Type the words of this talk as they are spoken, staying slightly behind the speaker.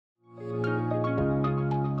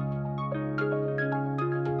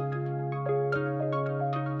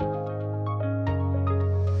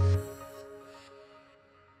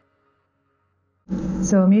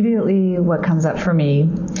So immediately what comes up for me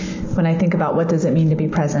when I think about what does it mean to be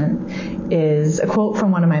present is a quote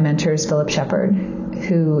from one of my mentors, Philip Shepard,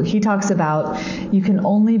 who he talks about you can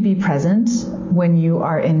only be present when you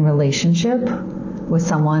are in relationship with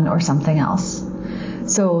someone or something else.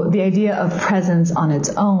 So the idea of presence on its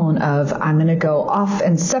own of I'm going to go off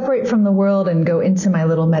and separate from the world and go into my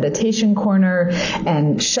little meditation corner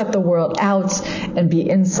and shut the world out and be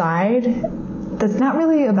inside, that's not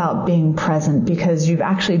really about being present because you've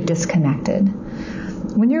actually disconnected.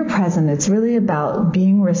 When you're present, it's really about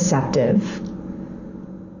being receptive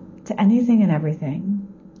to anything and everything.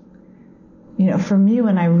 You know, for me,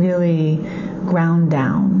 when I really ground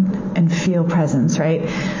down and feel presence, right,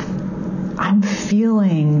 I'm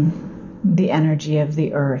feeling the energy of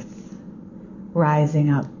the earth rising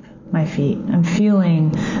up my feet. I'm feeling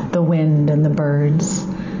the wind and the birds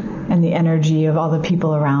and the energy of all the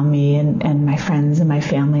people around me and my friends and my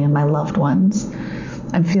family and my loved ones.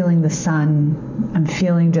 I'm feeling the sun. I'm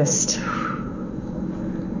feeling just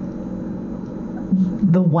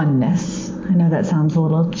the oneness. I know that sounds a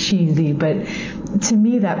little cheesy, but to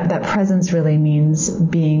me that presence really means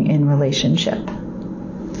being in relationship.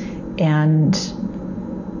 And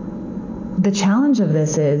the challenge of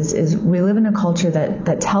this is we live in a culture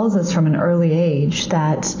that tells us from an early age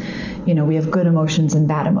that, you know, we have good emotions and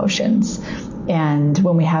bad emotions. And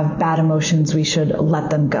when we have bad emotions, we should let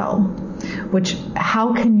them go. Which,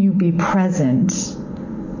 how can you be present?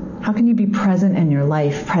 How can you be present in your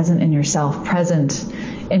life, present in yourself, present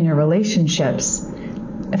in your relationships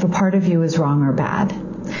if a part of you is wrong or bad?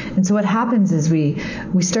 And so what happens is we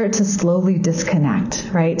start to slowly disconnect,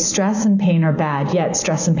 right? Stress and pain are bad, yet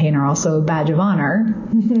stress and pain are also a badge of honor.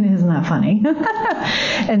 Isn't that funny?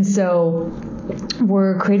 And so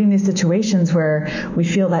we're creating these situations where we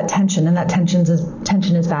feel that tension, and that tension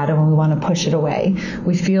is bad, and we want to push it away.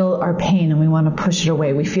 We feel our pain and we want to push it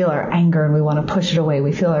away. We feel our anger and we want to push it away.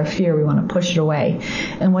 We feel our fear, we want to push it away.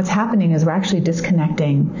 And what's happening is we're actually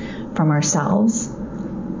disconnecting from ourselves.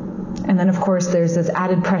 And then, of course, there's this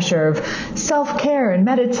added pressure of self-care and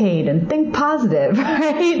meditate and think positive,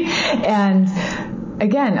 right? And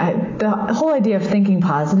again, the whole idea of thinking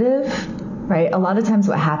positive, right? A lot of times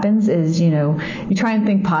what happens is, you know, you try and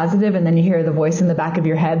think positive and then you hear the voice in the back of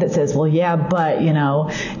your head that says, well, yeah, but, you know,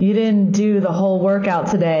 you didn't do the whole workout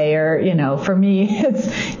today. Or, you know, for me,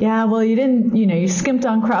 it's, yeah, well, you didn't, you know, you skimped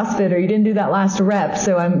on CrossFit or you didn't do that last rep.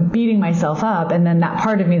 So I'm beating myself up. And then that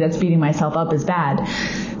part of me that's beating myself up is bad.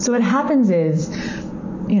 So what happens is,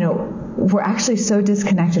 you know, we're actually so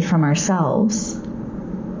disconnected from ourselves.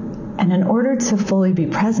 And in order to fully be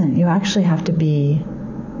present, you actually have to be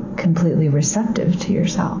completely receptive to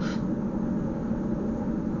yourself.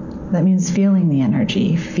 That means feeling the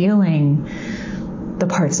energy, feeling the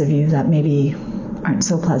parts of you that maybe aren't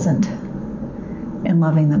so pleasant, and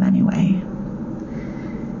loving them anyway.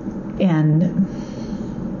 And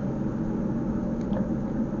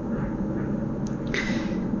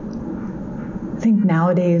I think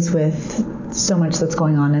nowadays with so much that's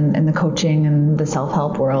going on in the coaching and the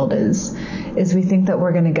self-help world is we think that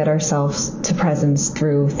we're going to get ourselves to presence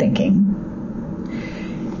through thinking.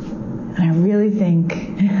 And I really think,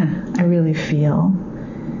 I really feel,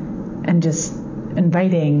 and just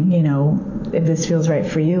inviting, you know, if this feels right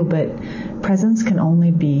for you, but presence can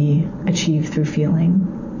only be achieved through feeling.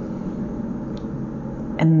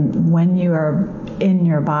 And when you are in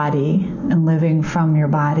your body and living from your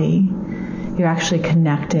body, you're actually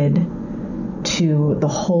connected to the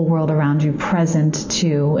whole world around you, present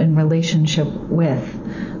to, in relationship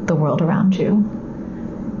with the world around you.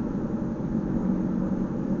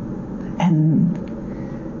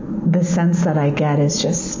 And the sense that I get is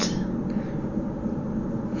just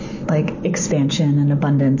like expansion and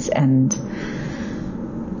abundance. And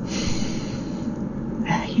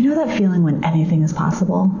you know that feeling when anything is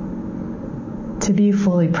possible? To be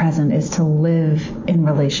fully present is to live in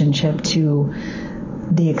relationship to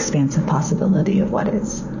the expansive possibility of what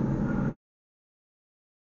is.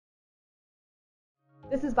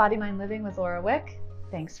 This is Body Mind Living with Laura Wick.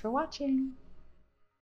 Thanks for watching.